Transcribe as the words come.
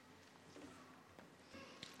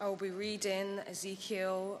I will be reading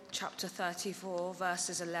Ezekiel chapter 34,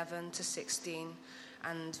 verses 11 to 16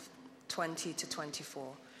 and 20 to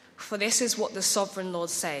 24. For this is what the sovereign Lord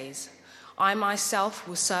says: I myself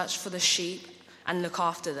will search for the sheep and look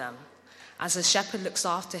after them, as a shepherd looks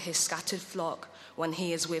after his scattered flock when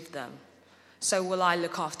he is with them. So will I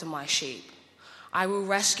look after my sheep. I will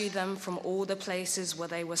rescue them from all the places where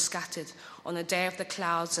they were scattered on the day of the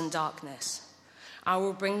clouds and darkness. I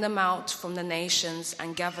will bring them out from the nations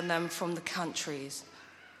and gather them from the countries,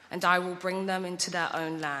 and I will bring them into their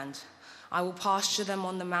own land. I will pasture them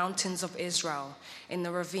on the mountains of Israel, in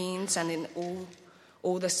the ravines and in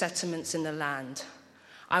all the settlements in the land.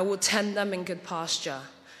 I will tend them in good pasture,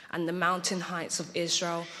 and the mountain heights of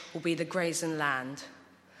Israel will be the grazing land.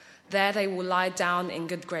 There they will lie down in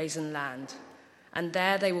good grazing land, and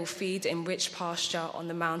there they will feed in rich pasture on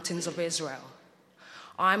the mountains of Israel.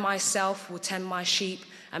 I myself will tend my sheep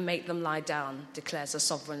and make them lie down, declares the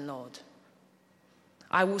sovereign Lord.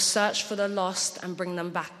 I will search for the lost and bring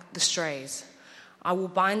them back the strays. I will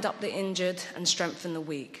bind up the injured and strengthen the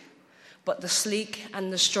weak. But the sleek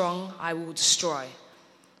and the strong I will destroy.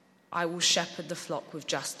 I will shepherd the flock with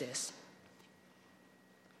justice.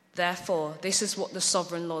 Therefore, this is what the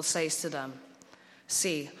sovereign Lord says to them.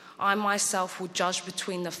 See, I myself will judge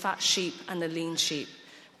between the fat sheep and the lean sheep,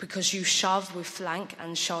 because you shove with flank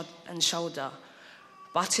and shoulder,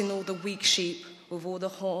 but in all the weak sheep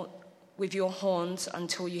with your horns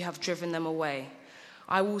until you have driven them away.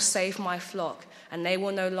 I will save my flock, and they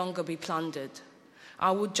will no longer be plundered. I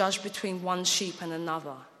will judge between one sheep and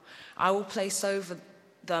another. I will place over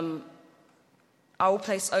them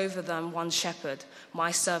one shepherd, my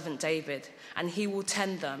servant David, and he will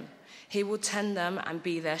tend them. He will tend them and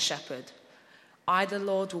be their shepherd. I, the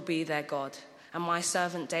Lord, will be their God, and my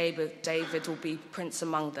servant David will be prince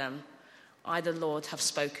among them. I, the Lord, have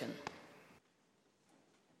spoken.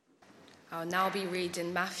 I'll now be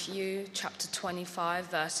reading Matthew chapter 25,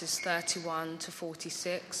 verses 31 to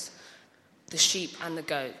 46, the sheep and the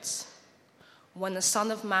goats. When the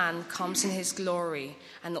Son of Man comes in his glory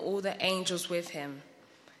and all the angels with him,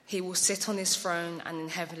 he will sit on his throne and in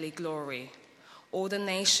heavenly glory. All the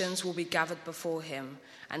nations will be gathered before him,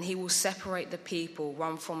 and he will separate the people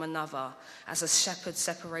one from another, as a shepherd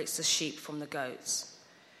separates the sheep from the goats.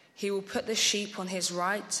 He will put the sheep on his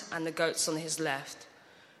right and the goats on his left.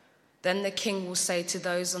 Then the king will say to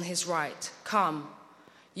those on his right, "Come,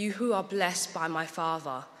 you who are blessed by my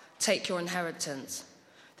Father, take your inheritance,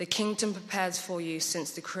 the kingdom prepared for you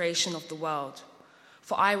since the creation of the world.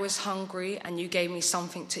 For I was hungry, and you gave me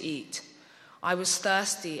something to eat. I was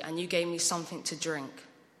thirsty, and you gave me something to drink.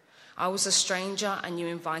 I was a stranger, and you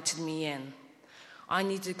invited me in. I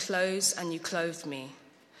needed clothes, and you clothed me.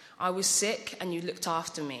 I was sick, and you looked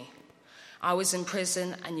after me. I was in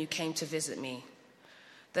prison, and you came to visit me."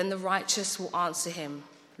 Then the righteous will answer him,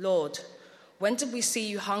 "Lord, when did we see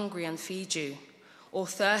you hungry and feed you, or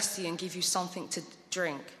thirsty and give you something to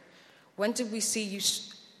drink? When did we see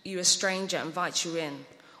you a stranger and invite you in,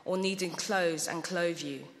 or needing clothes and clothe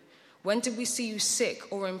you? When did we see you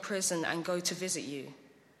sick or in prison and go to visit you?"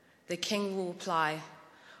 The king will reply,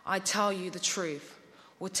 "I tell you the truth.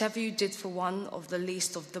 Whatever you did for one of the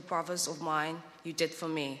least of the brothers of mine, you did for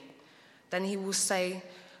me." Then he will say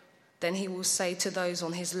to those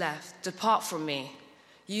on his left, "Depart from me,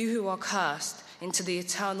 you who are cursed, into the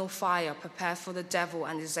eternal fire prepared for the devil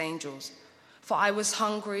and his angels. For I was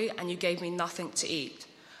hungry, and you gave me nothing to eat.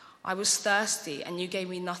 I was thirsty, and you gave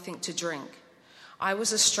me nothing to drink. I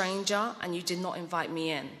was a stranger, and you did not invite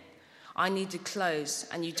me in. I needed clothes,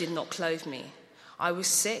 and you did not clothe me. I was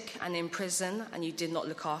sick and in prison, and you did not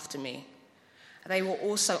look after me." They will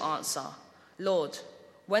also answer, "Lord,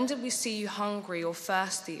 when did we see you hungry or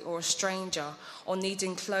thirsty or a stranger or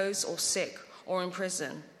needing clothes or sick or in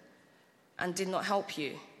prison and did not help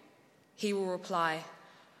you?" He will reply,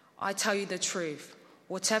 "I tell you the truth.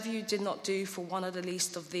 Whatever you did not do for one of the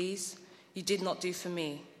least of these, you did not do for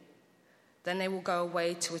me." Then they will go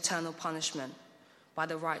away to eternal punishment, by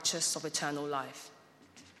the righteous of eternal life.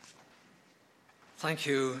 Thank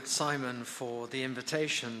you, Simon, for the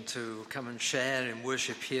invitation to come and share in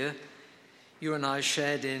worship here. You and I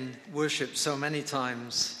shared in worship so many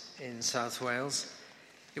times in South Wales.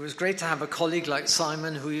 It was great to have a colleague like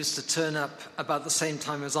Simon who used to turn up about the same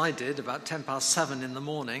time as I did, about 7:10 in the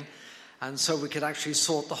morning, and so we could actually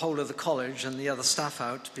sort the whole of the college and the other staff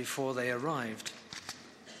out before they arrived.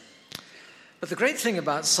 But the great thing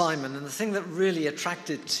about Simon, and the thing that really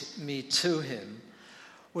attracted me to him,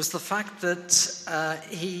 was the fact that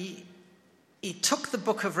he took the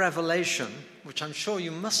book of Revelation, which I'm sure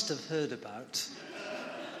you must have heard about,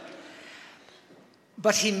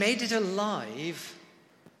 but he made it alive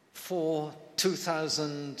for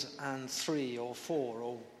 2003 or 4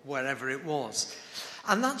 or wherever it was.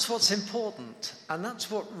 And that's what's important. And that's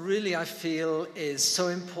what really I feel is so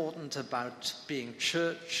important about being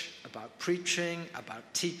church, about preaching,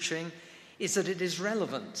 about teaching, is that it is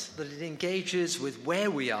relevant, that it engages with where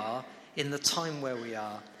we are in the time where we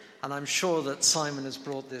are. And I'm sure that Simon has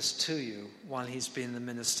brought this to you while he's been the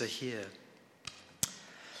minister here.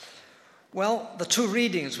 Well, the 2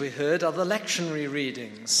 readings we heard are the lectionary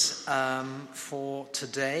readings for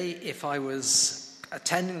today. If I was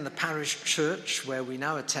attending the parish church where we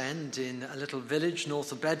now attend in a little village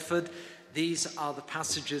north of Bedford, these are the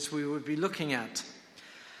passages we would be looking at.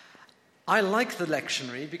 I like the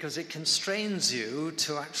lectionary because it constrains you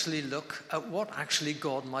to actually look at what actually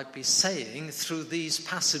God might be saying through these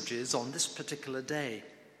passages on this particular day.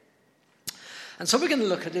 And so we're going to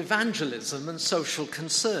look at evangelism and social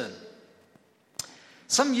concern.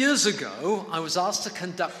 Some years ago, I was asked to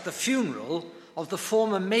conduct the funeral of the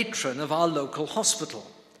former matron of our local hospital.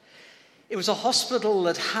 It was a hospital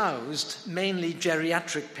that housed mainly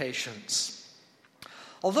geriatric patients.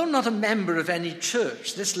 Although not a member of any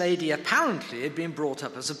church, this lady apparently had been brought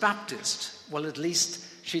up as a Baptist. Well, at least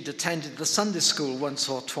she'd attended the Sunday school once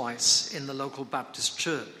or twice in the local Baptist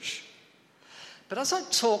church. But as I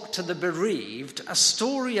talked to the bereaved, a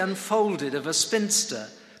story unfolded of a spinster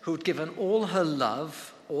who'd given all her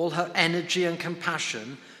love, all her energy and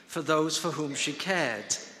compassion for those for whom she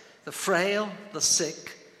cared: the frail, the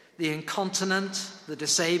sick, the incontinent, the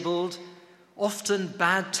disabled, often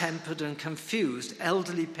bad-tempered and confused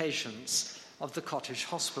elderly patients of the cottage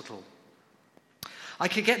hospital. I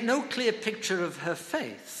could get no clear picture of her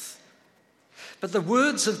faith, but the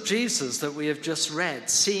words of Jesus that we have just read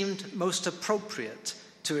seemed most appropriate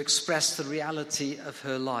to express the reality of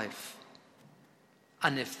her life.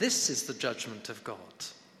 And if this is the judgment of God.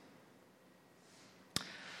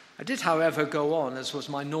 I did, however, go on, as was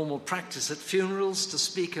my normal practice at funerals, to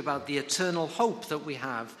speak about the eternal hope that we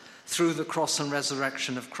have through the cross and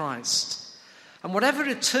resurrection of Christ. And whatever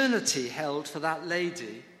eternity held for that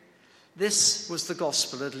lady, this was the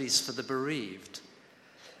gospel, at least for the bereaved.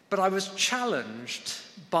 But I was challenged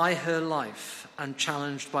by her life and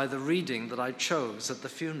challenged by the reading that I chose at the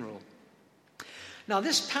funeral. Now,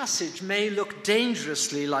 this passage may look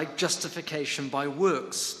dangerously like justification by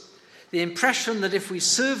works, the impression that if we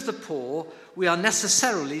serve the poor, we are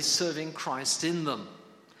necessarily serving Christ in them.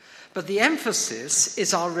 But the emphasis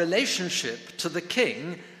is our relationship to the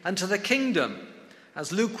King and to the kingdom.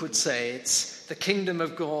 As Luke would say, it's the kingdom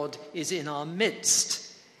of God is in our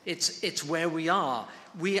midst. It's where we are.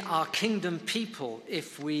 We are kingdom people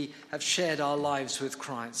if we have shared our lives with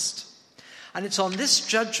Christ. And it's on this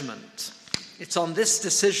judgment, it's on this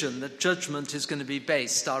decision that judgment is going to be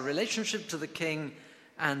based, our relationship to the King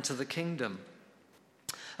and to the kingdom.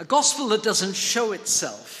 A gospel that doesn't show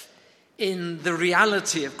itself in the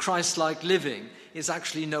reality of Christ-like living is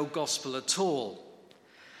actually no gospel at all.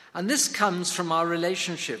 And this comes from our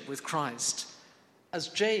relationship with Christ. As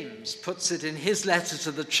James puts it in his letter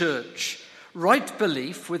to the church, right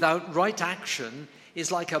belief without right action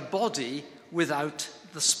is like a body without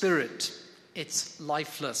the spirit. It's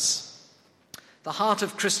lifeless. The heart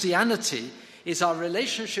of Christianity is our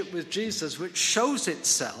relationship with Jesus, which shows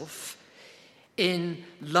itself in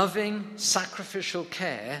loving, sacrificial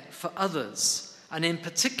care for others, and in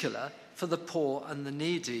particular for the poor and the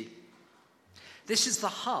needy. This is the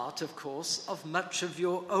heart, of course, of much of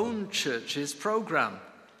your own church's program.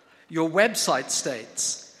 Your website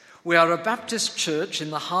states, "We are a Baptist church in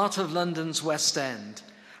the heart of London's West End,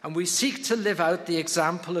 and we seek to live out the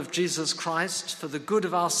example of Jesus Christ for the good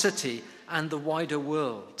of our city and the wider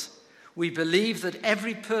world. We believe that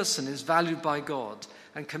every person is valued by God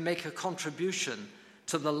and can make a contribution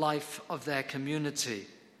to the life of their community."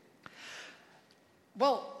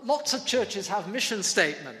 Well, lots of churches have mission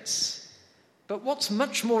statements, but what's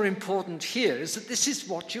much more important here is that this is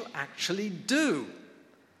what you actually do.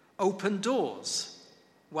 Open doors,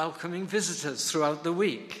 welcoming visitors throughout the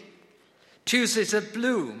week. Tuesdays at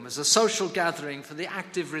Bloom as a social gathering for the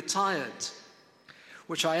active retired,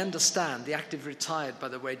 which I understand, the active retired, by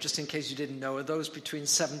the way, just in case you didn't know, are those between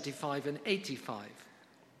 75 and 85.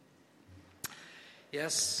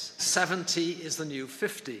 Yes, 70 is the new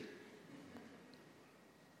 50.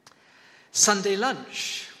 Sunday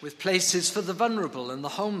lunch with places for the vulnerable and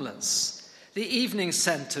the homeless. The evening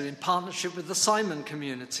centre in partnership with the Simon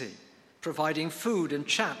community, providing food and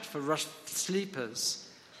chat for rough sleepers.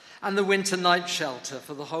 And the winter night shelter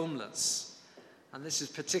for the homeless. And this is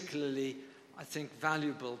particularly, I think,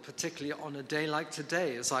 valuable, particularly on a day like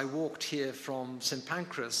today, as I walked here from St.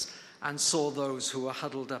 Pancras and saw those who were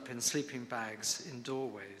huddled up in sleeping bags in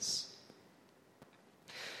doorways.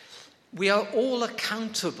 We are all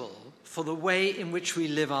accountable for the way in which we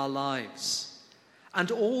live our lives,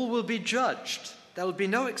 and all will be judged. There will be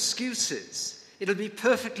no excuses. It'll be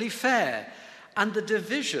perfectly fair, and the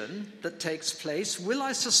division that takes place will,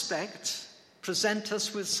 I suspect, present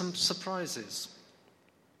us with some surprises.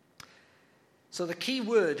 So the key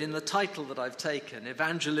word in the title that I've taken,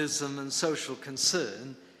 Evangelism and Social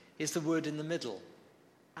Concern, is the word in the middle,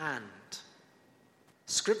 and.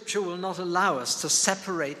 Scripture will not allow us to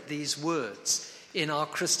separate these words in our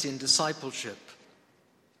Christian discipleship.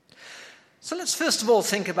 So let's first of all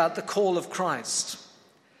think about the call of Christ.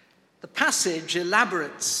 The passage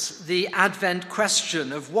elaborates the Advent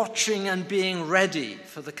question of watching and being ready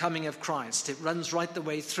for the coming of Christ. It runs right the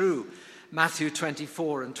way through Matthew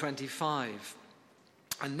 24 and 25.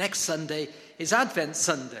 And next Sunday is Advent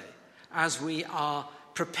Sunday, as we are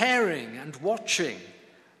preparing and watching,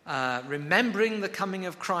 remembering the coming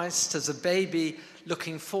of Christ as a baby,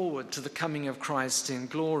 looking forward to the coming of Christ in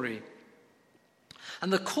glory.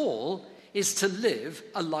 And the call is to live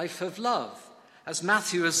a life of love. As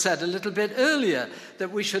Matthew has said a little bit earlier,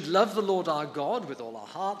 that we should love the Lord our God with all our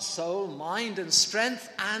heart, soul, mind, and strength,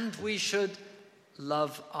 and we should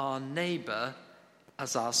love our neighbor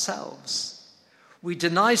as ourselves. We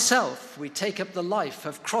deny self, we take up the life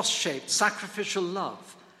of cross-shaped sacrificial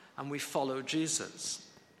love, and we follow Jesus.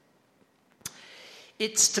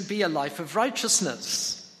 It's to be a life of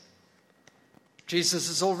righteousness. Jesus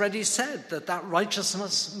has already said that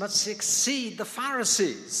righteousness must exceed the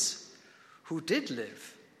Pharisees, who did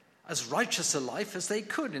live as righteous a life as they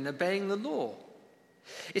could in obeying the law.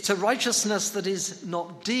 It's a righteousness that is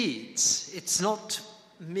not deeds. It's not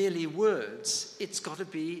merely words. It's got to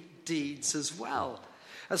be deeds as well.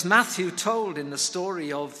 As Matthew told in the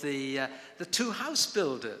story of the two house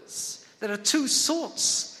builders, there are two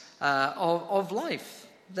sorts of life.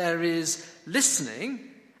 There is listening,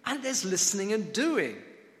 and there's listening and doing.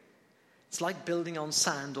 It's like building on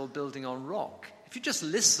sand or building on rock. If you just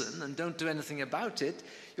listen and don't do anything about it,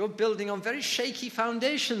 you're building on very shaky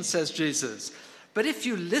foundations, says Jesus. But if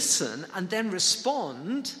you listen and then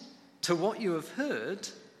respond to what you have heard,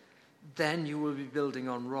 then you will be building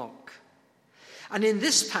on rock. And in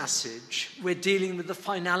this passage, we're dealing with the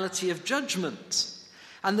finality of judgment.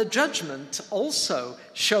 And the judgment also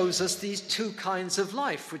shows us these two kinds of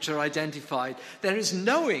life which are identified. There is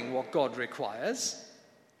knowing what God requires,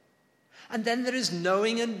 and then there is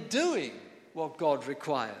knowing and doing what God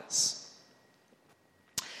requires.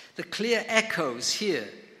 The clear echoes here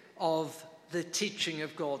of the teaching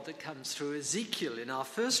of God that comes through Ezekiel in our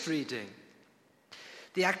first reading.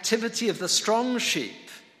 The activity of the strong sheep,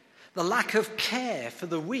 the lack of care for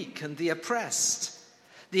the weak and the oppressed,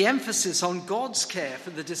 the emphasis on God's care for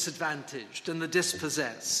the disadvantaged and the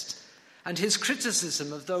dispossessed, and his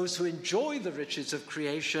criticism of those who enjoy the riches of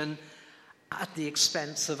creation at the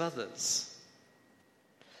expense of others.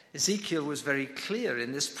 Ezekiel was very clear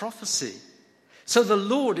in this prophecy. So the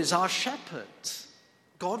Lord is our shepherd.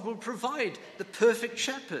 God will provide the perfect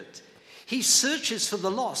shepherd. He searches for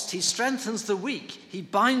the lost. He strengthens the weak. He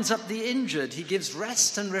binds up the injured. He gives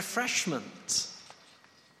rest and refreshment.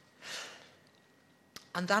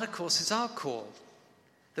 And that, of course, is our call,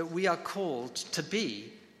 that we are called to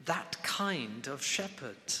be that kind of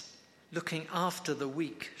shepherd, looking after the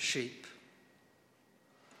weak sheep.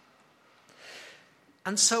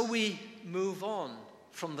 And so we move on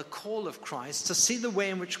from the call of Christ to see the way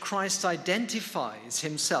in which Christ identifies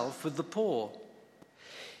himself with the poor.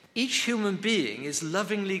 Each human being is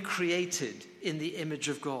lovingly created in the image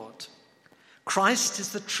of God. Christ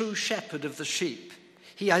is the true shepherd of the sheep.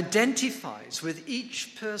 He identifies with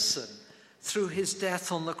each person through his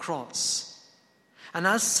death on the cross, and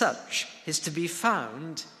as such is to be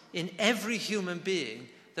found in every human being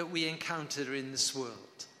that we encounter in this world.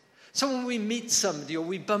 So when we meet somebody or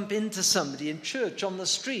we bump into somebody in church, on the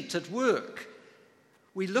street, at work,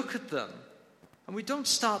 we look at them and we don't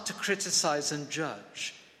start to criticize and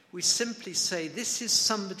judge. We simply say, this is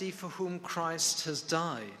somebody for whom Christ has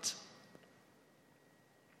died.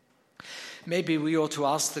 Maybe we ought to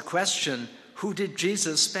ask the question, who did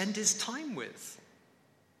Jesus spend his time with?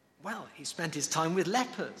 Well, he spent his time with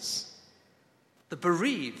lepers, the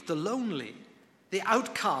bereaved, the lonely, the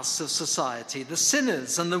outcasts of society, the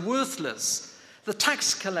sinners and the worthless, the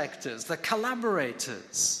tax collectors, the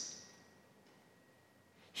collaborators.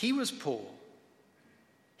 He was poor,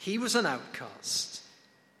 he was an outcast,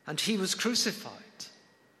 and he was crucified.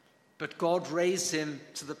 But God raised him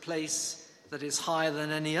to the place that is higher than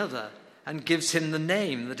any other, and gives him the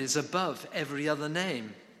name that is above every other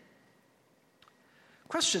name.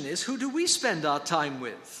 Question is, who do we spend our time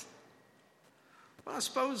with? Well, I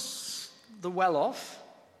suppose the well-off,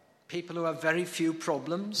 people who have very few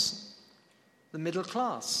problems, the middle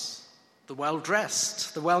class, the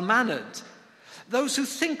well-dressed, the well-mannered, those who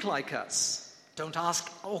think like us, don't ask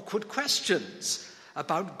awkward questions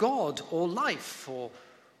about God or life or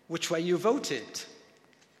which way you voted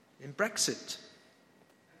in Brexit.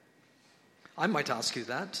 I might ask you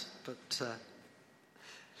that, but...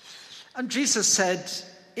 And Jesus said,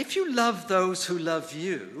 if you love those who love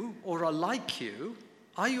you or are like you,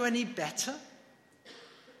 are you any better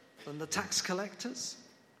than the tax collectors?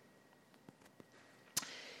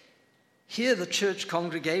 Here the church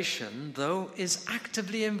congregation, though, is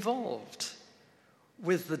actively involved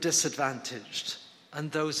with the disadvantaged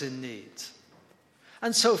and those in need.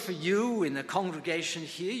 And so for you in the congregation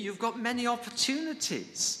here, you've got many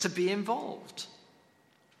opportunities to be involved.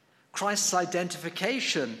 Christ's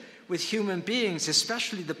identification with human beings,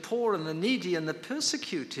 especially the poor and the needy and the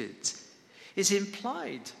persecuted, is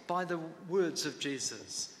implied by the words of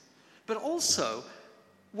Jesus. But also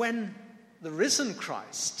when the risen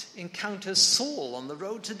Christ encounters Saul on the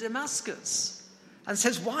road to Damascus and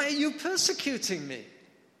says, "Why are you persecuting me?"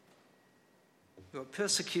 You are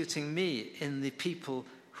persecuting me in the people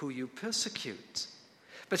who you persecute.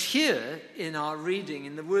 But here in our reading,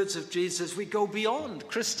 in the words of Jesus, we go beyond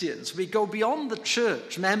Christians. We go beyond the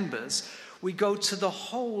church members. We go to the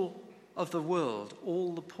whole of the world,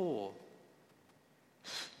 all the poor.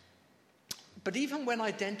 But even when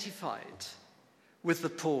identified with the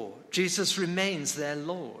poor, Jesus remains their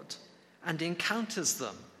Lord and encounters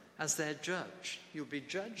them as their judge. You'll be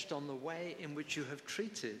judged on the way in which you have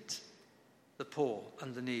treated the poor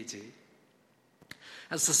and the needy.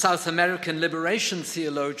 As the South American liberation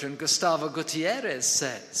theologian Gustavo Gutierrez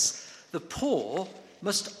says, the poor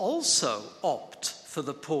must also opt for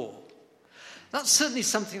the poor. That's certainly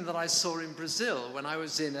something that I saw in Brazil when I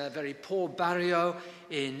was in a very poor barrio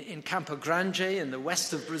in Campo Grande in the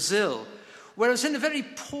west of Brazil, where I was in a very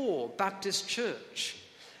poor Baptist church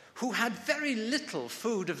who had very little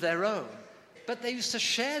food of their own, but they used to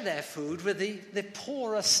share their food with the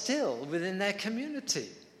poorer still within their community.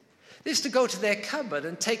 They used to go to their cupboard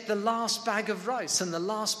and take the last bag of rice and the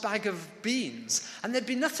last bag of beans, and there'd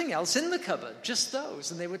be nothing else in the cupboard, just those,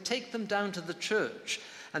 and they would take them down to the church,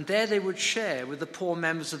 and there they would share with the poor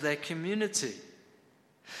members of their community.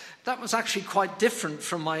 That was actually quite different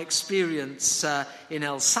from my experience in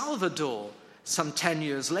El Salvador some 10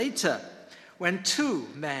 years later, when two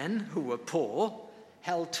men who were poor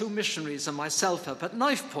held two missionaries and myself up at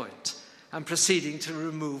knife point and proceeding to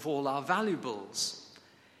remove all our valuables.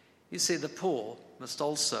 You see, the poor must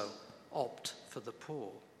also opt for the poor.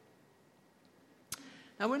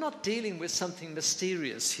 Now, we're not dealing with something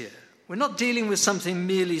mysterious here. We're not dealing with something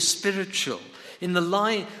merely spiritual, in the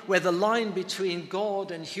line where the line between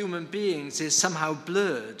God and human beings is somehow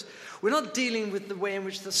blurred. We're not dealing with the way in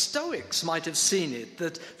which the Stoics might have seen it,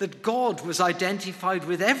 that God was identified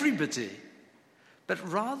with everybody. But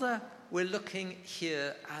rather, we're looking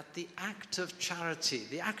here at the act of charity,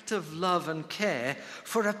 the act of love and care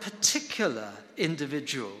for a particular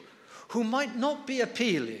individual who might not be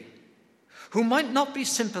appealing, who might not be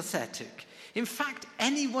sympathetic. In fact,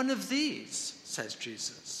 any one of these, says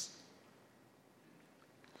Jesus.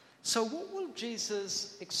 So what will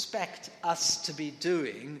Jesus expect us to be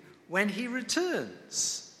doing when he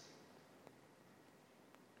returns?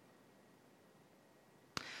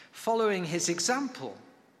 Following his example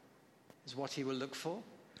is what he will look for.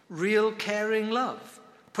 Real caring love,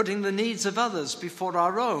 putting the needs of others before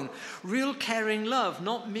our own. Real caring love,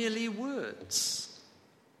 not merely words.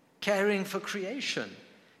 Caring for creation,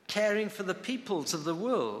 caring for the peoples of the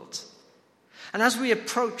world. And as we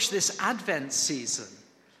approach this Advent season,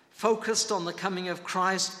 focused on the coming of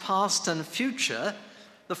Christ, past and future,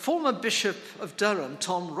 the former Bishop of Durham,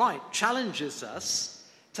 Tom Wright, challenges us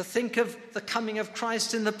to think of the coming of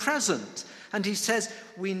Christ in the present. And he says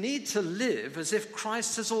we need to live as if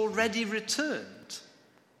Christ has already returned,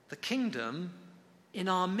 the kingdom in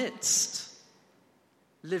our midst,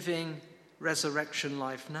 living resurrection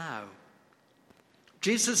life now.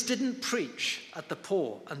 Jesus didn't preach at the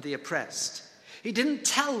poor and the oppressed. He didn't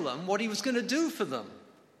tell them what he was going to do for them.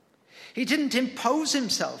 He didn't impose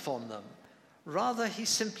himself on them. Rather, he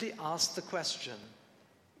simply asked the question,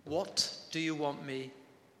 "What do you want me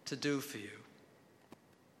to do for you?"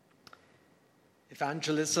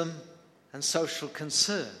 Evangelism and social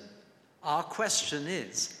concern. Our question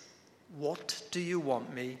is, what do you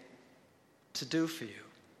want me to do for you?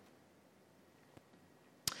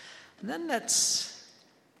 And then let's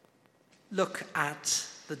look at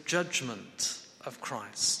the judgment of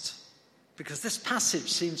Christ, because this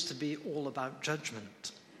passage seems to be all about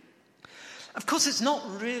judgment. Of course, it's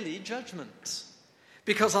not really judgment,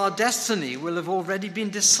 because our destiny will have already been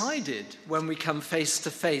decided when we come face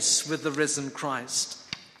to face with the risen Christ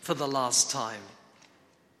for the last time.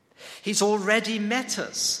 He's already met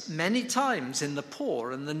us many times in the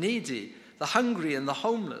poor and the needy, the hungry and the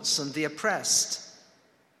homeless and the oppressed.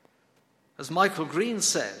 As Michael Green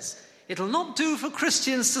says, it'll not do for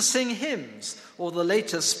Christians to sing hymns or the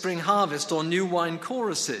latest spring harvest or new wine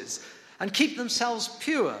choruses and keep themselves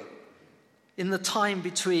pure in the time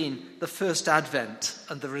between the first advent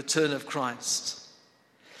and the return of Christ.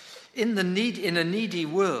 In a needy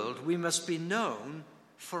world, we must be known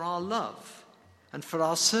for our love and for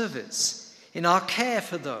our service, in our care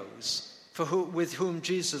for those with whom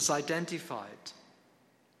Jesus identified.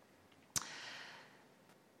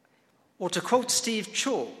 Or to quote Steve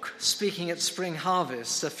Chalk, speaking at Spring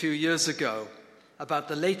Harvest a few years ago about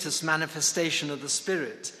the latest manifestation of the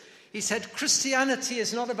Spirit, he said, Christianity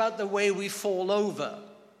is not about the way we fall over.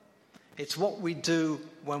 It's what we do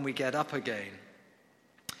when we get up again.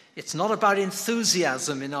 It's not about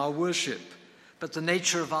enthusiasm in our worship, but the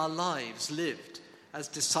nature of our lives lived as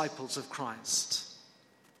disciples of Christ.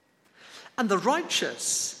 And the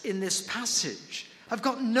righteous in this passage have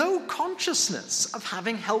got no consciousness of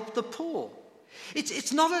having helped the poor.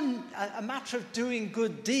 It's not a matter of doing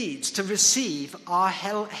good deeds to receive our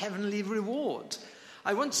heavenly reward.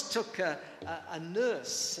 I once took a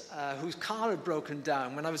nurse whose car had broken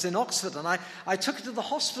down when I was in Oxford, and I took her to the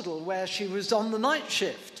hospital where she was on the night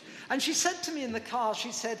shift. And she said to me in the car,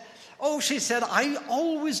 she said, I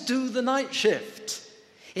always do the night shift.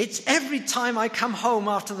 It's every time I come home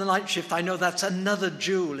after the night shift, I know that's another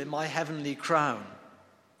jewel in my heavenly crown.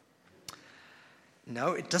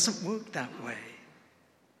 No, it doesn't work that way.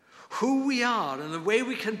 Who we are and the way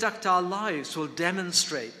we conduct our lives will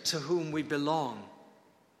demonstrate to whom we belong.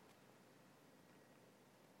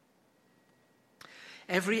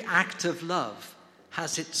 Every act of love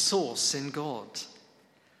has its source in God.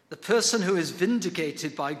 The person who is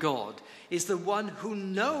vindicated by God is the one who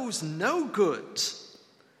knows no good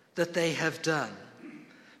that they have done,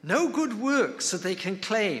 no good works that they can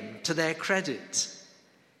claim to their credit.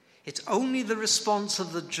 It's only the response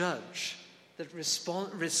of the judge that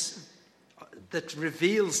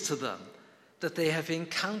reveals to them that they have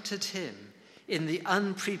encountered him in the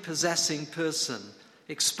unprepossessing person,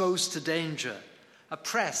 exposed to danger,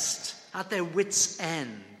 oppressed at their wits'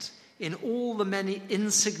 end, in all the many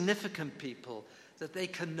insignificant people that they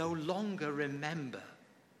can no longer remember.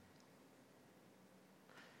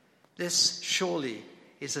 This surely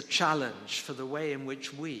is a challenge for the way in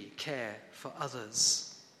which we care for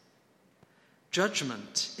others.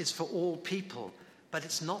 Judgment is for all people, but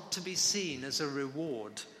it's not to be seen as a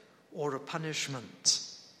reward or a punishment.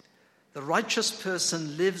 The righteous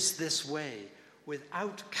person lives this way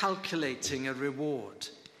without calculating a reward.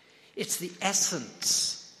 It's the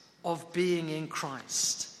essence of being in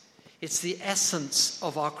Christ. It's the essence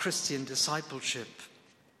of our Christian discipleship.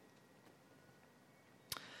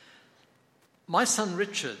 My son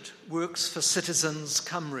Richard works for Citizens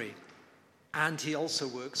Cymru, and he also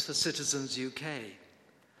works for Citizens UK.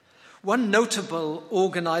 One notable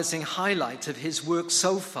organising highlight of his work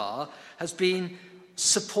so far has been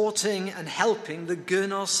supporting and helping the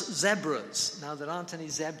Gurnos zebras. Now, there aren't any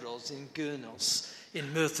zebras in Gurnos,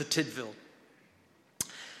 in Merthyr Tydfil.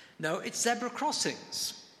 No, it's zebra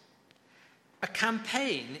crossings. A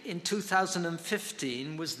campaign in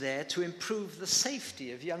 2015 was there to improve the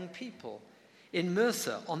safety of young people in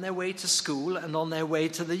Merthyr on their way to school and on their way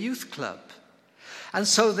to the youth club. And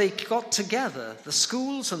so they got together, the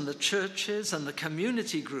schools and the churches and the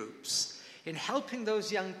community groups, in helping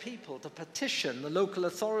those young people to petition the local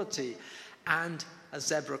authority, and a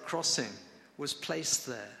zebra crossing was placed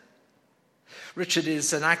there. Richard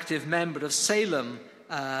is an active member of Salem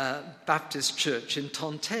Baptist Church in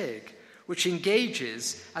Tonteg, which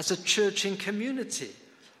engages as a church in community,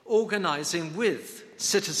 organising with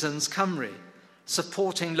Citizens Cymru,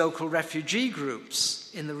 supporting local refugee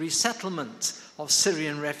groups in the resettlement of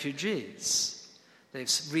Syrian refugees.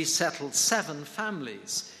 They've resettled 7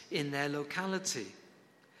 families in their locality.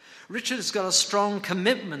 Richard has got a strong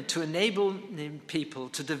commitment to enabling people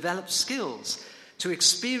to develop skills, to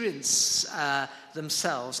experience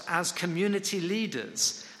themselves as community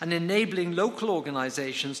leaders, and enabling local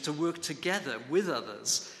organisations to work together with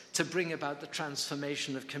others to bring about the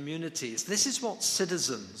transformation of communities. This is what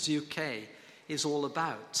Citizens UK is all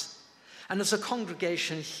about. And as a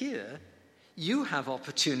congregation here, you have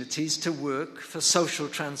opportunities to work for social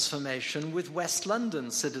transformation with West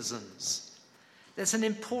London citizens. There's an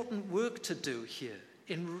important work to do here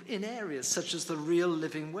in areas such as the real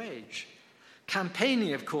living wage.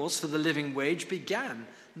 Campaigning, of course, for the living wage began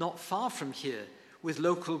not far from here with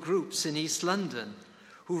local groups in East London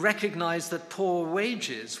who recognised that poor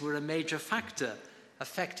wages were a major factor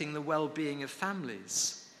affecting the well-being of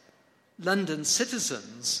families. London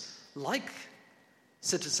citizens, like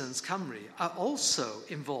Citizens Cymru, are also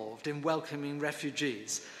involved in welcoming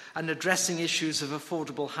refugees and addressing issues of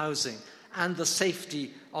affordable housing and the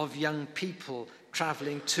safety of young people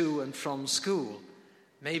travelling to and from school.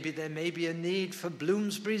 Maybe there may be a need for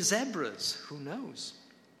Bloomsbury zebras, who knows?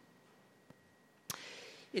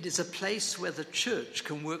 It is a place where the church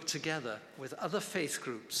can work together with other faith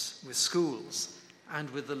groups, with schools, and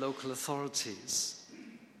with the local authorities.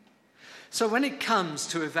 So when it comes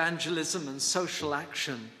to evangelism and social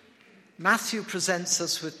action, Matthew presents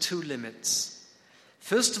us with two limits.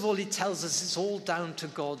 First of all, he tells us it's all down to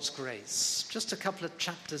God's grace. Just a couple of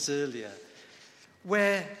chapters earlier,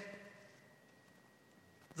 where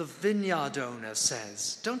the vineyard owner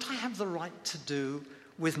says, "Don't I have the right to do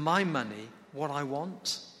with my money what I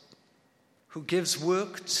want?" Who gives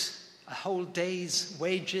worked a whole day's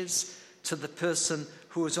wages to the person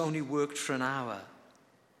who has only worked for an hour.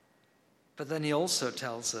 But then he also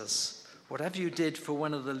tells us, whatever you did for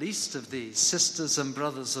one of the least of these, sisters and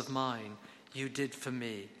brothers of mine, you did for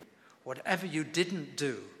me. Whatever you didn't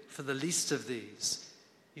do for the least of these,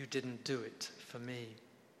 you didn't do it for me.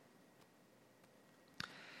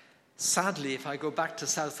 Sadly, if I go back to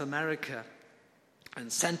South America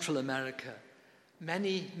and Central America,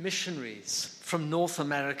 many missionaries from North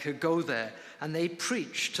America go there and they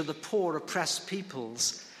preach to the poor, oppressed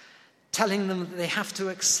peoples, telling them that they have to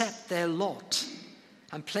accept their lot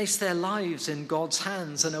and place their lives in God's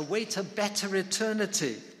hands and await a better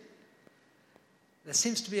eternity. There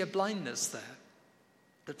seems to be a blindness there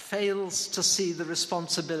that fails to see the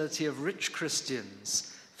responsibility of rich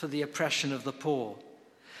Christians for the oppression of the poor.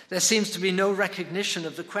 There seems to be no recognition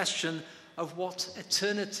of the question of what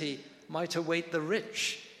eternity might await the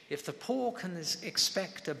rich. If the poor can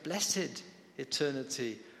expect a blessed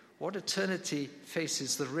eternity, what eternity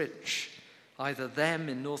faces the rich? Either them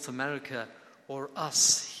in North America or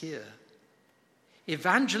us here.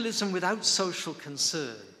 Evangelism without social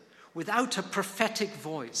concern, without a prophetic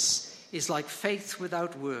voice, is like faith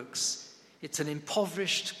without works. It's an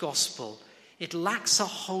impoverished gospel. It lacks a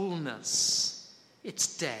wholeness.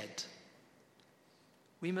 It's dead.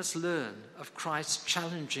 We must learn of Christ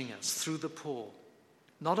challenging us through the poor,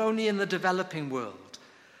 not only in the developing world,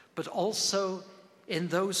 but also in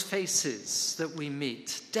those faces that we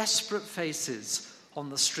meet, desperate faces on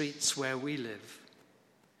the streets where we live.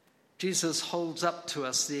 Jesus holds up to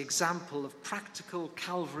us the example of practical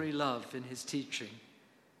Calvary love in his teaching.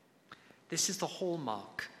 This is the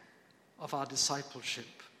hallmark of our discipleship.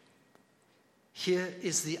 Here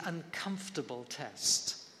is the uncomfortable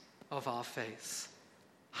test of our faith.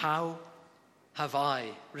 How have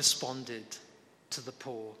I responded to the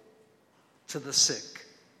poor, to the sick,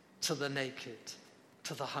 to the naked,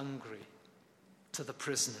 to the hungry, to the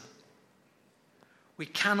prisoner? We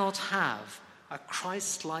cannot have a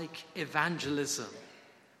Christ-like evangelism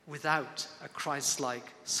without a Christ-like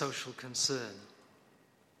social concern.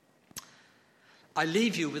 I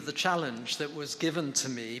leave you with the challenge that was given to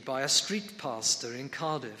me by a street pastor in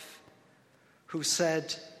Cardiff who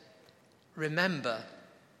said, "Remember,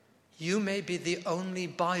 you may be the only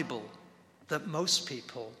Bible that most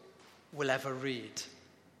people will ever read."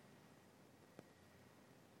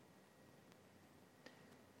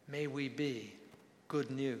 May we be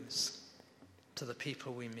good news to the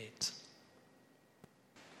people we meet.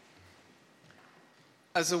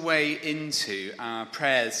 As a way into our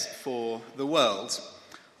prayers for the world,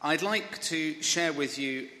 I'd like to share with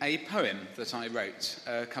you a poem that I wrote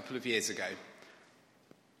a couple of years ago.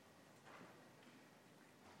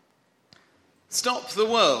 "Stop the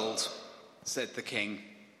world," said the king.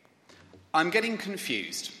 "I'm getting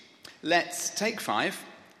confused. Let's take 5,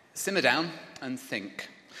 simmer down and think.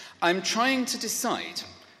 I'm trying to decide,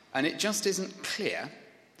 and it just isn't clear,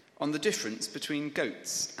 on the difference between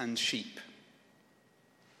goats and sheep."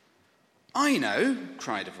 "I know,"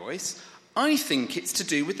 cried a voice. "I think it's to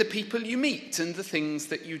do with the people you meet and the things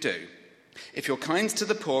that you do. If you're kind to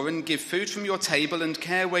the poor and give food from your table and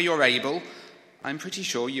care where you're able, I'm pretty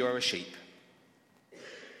sure you are a sheep."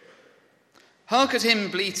 "Hark at him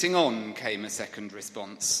bleating on," came a second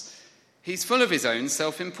response. "He's full of his own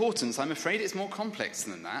self-importance. I'm afraid it's more complex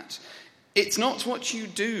than that. It's not what you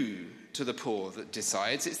do to the poor that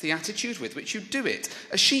decides, it's the attitude with which you do it.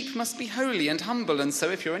 A sheep must be holy and humble, and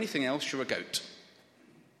so if you're anything else, you're a goat."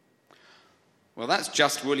 "Well, that's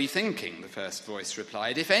just woolly thinking," the first voice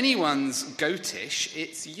replied. "If anyone's goatish,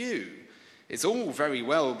 it's you. It's all very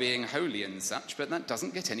well being holy and such, but that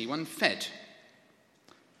doesn't get anyone fed."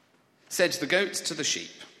 Said the goat to the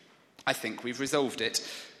sheep, "I think we've resolved it.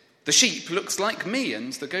 The sheep looks like me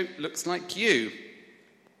and the goat looks like you."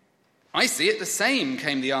 "I see it the same,"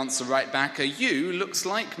 came the answer right back. "A ewe looks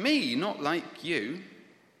like me, not like you."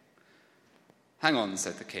 "Hang on,"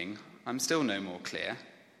 said the king, "I'm still no more clear.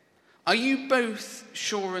 Are you both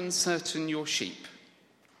sure and certain you're sheep?"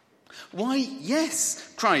 "Why,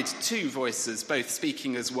 yes," cried two voices, both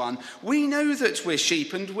speaking as one. "We know that we're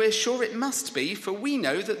sheep, and we're sure it must be, for we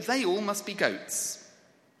know that they all must be goats."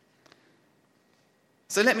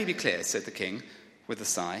 "So let me be clear," said the king, with a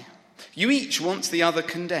sigh. "You each want the other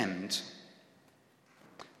condemned."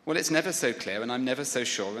 "Well, it's never so clear, and I'm never so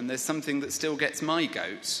sure, and there's something that still gets my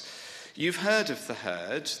goat. You've heard of the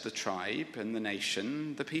herd, the tribe, and the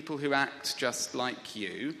nation, the people who act just like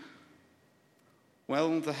you.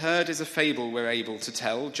 Well, the herd is a fable we're able to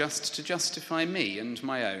tell just to justify me and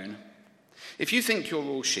my own. If you think you're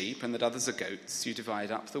all sheep and that others are goats, you divide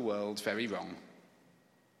up the world very wrong."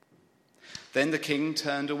 Then the king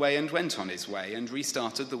turned away and went on his way and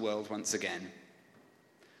restarted the world once again.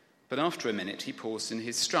 But after a minute he paused in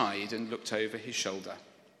his stride and looked over his shoulder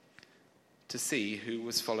to see who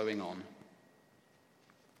was following on.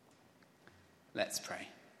 Let's pray.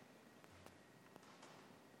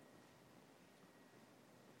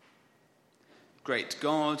 Great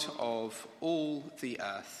God of all the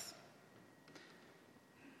earth,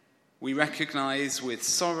 we recognize with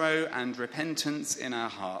sorrow and repentance in our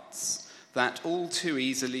hearts that all too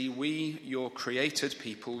easily we, your created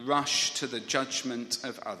people, rush to the judgment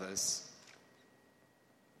of others.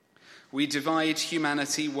 We divide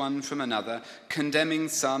humanity one from another, condemning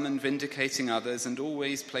some and vindicating others, and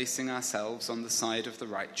always placing ourselves on the side of the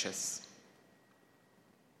righteous.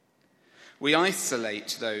 We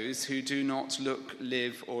isolate those who do not look,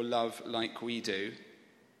 live, or love like we do,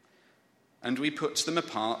 and we put them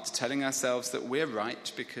apart, telling ourselves that we're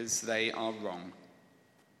right because they are wrong.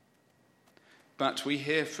 But we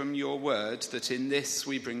hear from your word that in this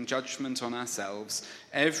we bring judgment on ourselves,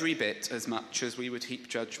 every bit as much as we would heap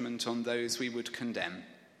judgment on those we would condemn.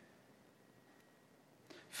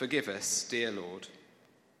 Forgive us, dear Lord.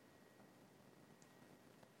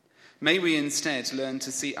 May we instead learn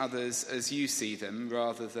to see others as you see them,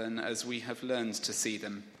 rather than as we have learned to see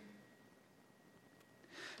them.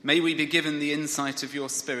 May we be given the insight of your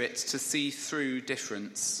Spirit to see through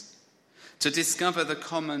difference, to discover the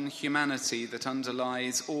common humanity that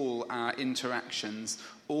underlies all our interactions,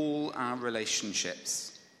 all our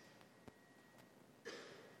relationships.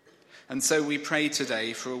 And so we pray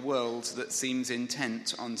today for a world that seems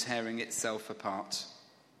intent on tearing itself apart.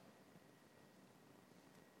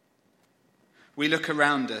 We look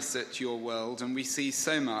around us at your world and we see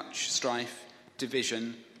so much strife,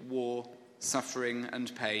 division, war, suffering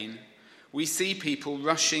and pain. We see people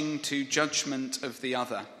rushing to judgment of the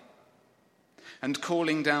other and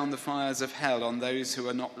calling down the fires of hell on those who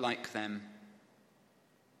are not like them.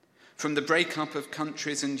 From the breakup of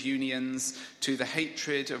countries and unions to the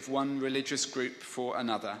hatred of one religious group for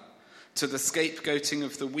another, to the scapegoating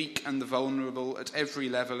of the weak and the vulnerable at every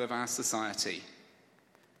level of our society,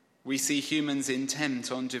 we see humans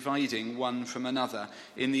intent on dividing one from another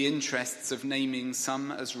in the interests of naming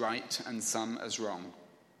some as right and some as wrong.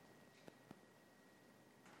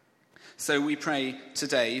 So we pray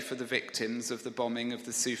today for the victims of the bombing of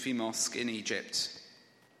the Sufi mosque in Egypt.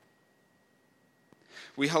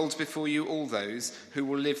 We hold before you all those who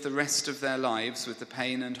will live the rest of their lives with the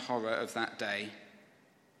pain and horror of that day.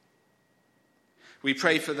 We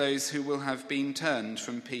pray for those who will have been turned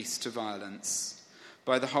from peace to violence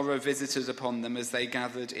by the horror visited upon them as they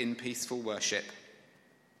gathered in peaceful worship.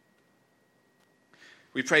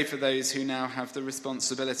 We pray for those who now have the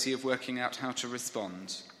responsibility of working out how to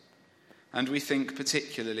respond. And we think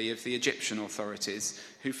particularly of the Egyptian authorities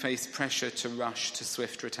who face pressure to rush to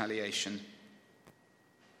swift retaliation.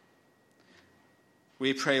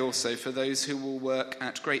 We pray also for those who will work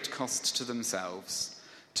at great cost to themselves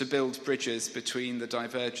to build bridges between the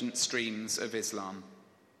divergent streams of Islam.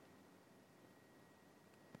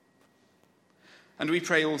 And we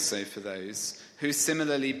pray also for those who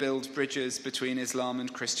similarly build bridges between Islam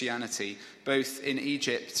and Christianity, both in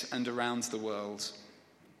Egypt and around the world.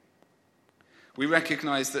 We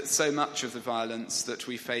recognize that so much of the violence that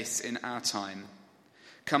we face in our time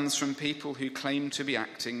comes from people who claim to be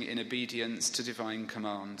acting in obedience to divine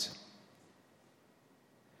command.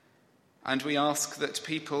 And we ask that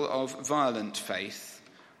people of violent faith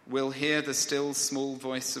will hear the still small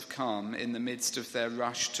voice of calm in the midst of their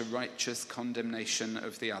rush to righteous condemnation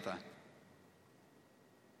of the other.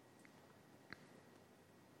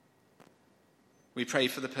 We pray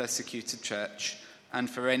for the persecuted church and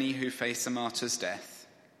for any who face a martyr's death.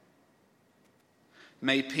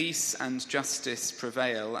 May peace and justice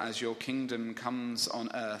prevail as your kingdom comes on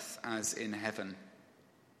earth as in heaven.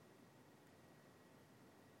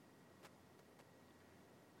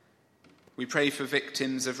 We pray for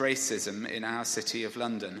victims of racism in our city of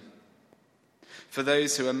London, for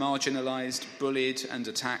those who are marginalised, bullied and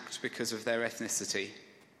attacked because of their ethnicity.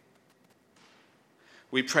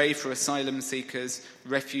 We pray for asylum seekers,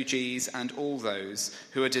 refugees and all those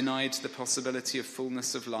who are denied the possibility of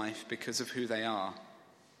fullness of life because of who they are.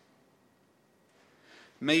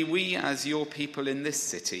 May we, as your people in this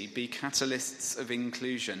city, be catalysts of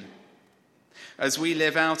inclusion, as we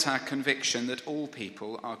live out our conviction that all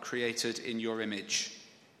people are created in your image.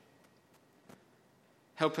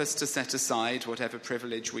 Help us to set aside whatever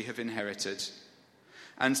privilege we have inherited,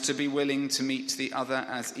 and to be willing to meet the other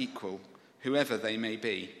as equal, whoever they may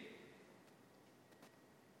be.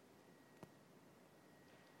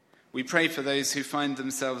 We pray for those who find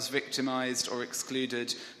themselves victimised or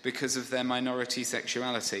excluded because of their minority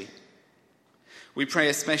sexuality. We pray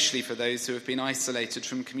especially for those who have been isolated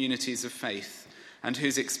from communities of faith and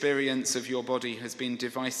whose experience of your body has been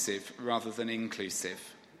divisive rather than inclusive.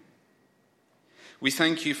 We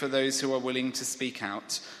thank you for those who are willing to speak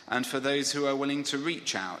out and for those who are willing to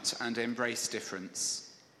reach out and embrace difference.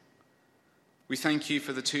 We thank you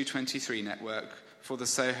for the 223 network, for the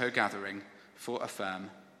Soho Gathering, for Affirm.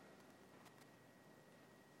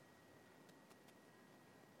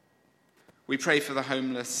 We pray for the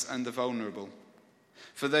homeless and the vulnerable,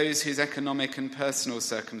 for those whose economic and personal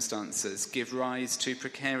circumstances give rise to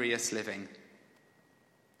precarious living.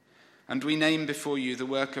 And we name before you the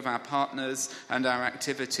work of our partners and our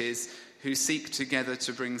activities who seek together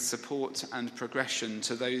to bring support and progression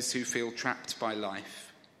to those who feel trapped by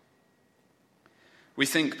life. We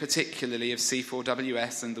think particularly of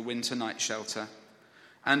C4WS and the Winter Night Shelter,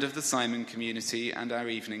 and of the Simon Community and our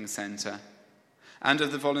Evening Centre, and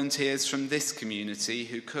of the volunteers from this community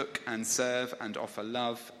who cook and serve and offer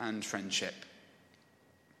love and friendship.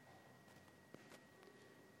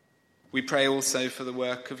 We pray also for the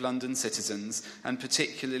work of London citizens, and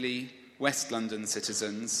particularly West London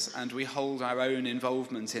citizens, and we hold our own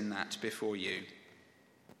involvement in that before you.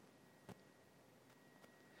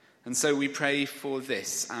 And so we pray for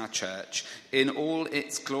this, our church, in all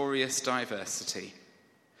its glorious diversity.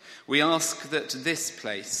 We ask that this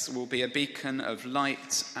place will be a beacon of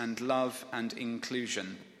light and love and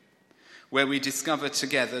inclusion, where we discover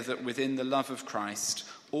together that within the love of Christ,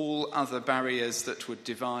 all other barriers that would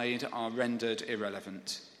divide are rendered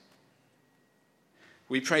irrelevant.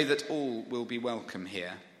 We pray that all will be welcome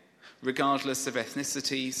here, regardless of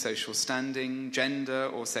ethnicity, social standing, gender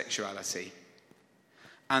or sexuality,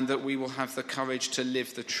 and that we will have the courage to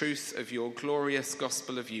live the truth of your glorious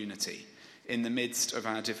gospel of unity in the midst of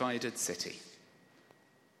our divided city.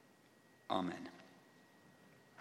 Amen.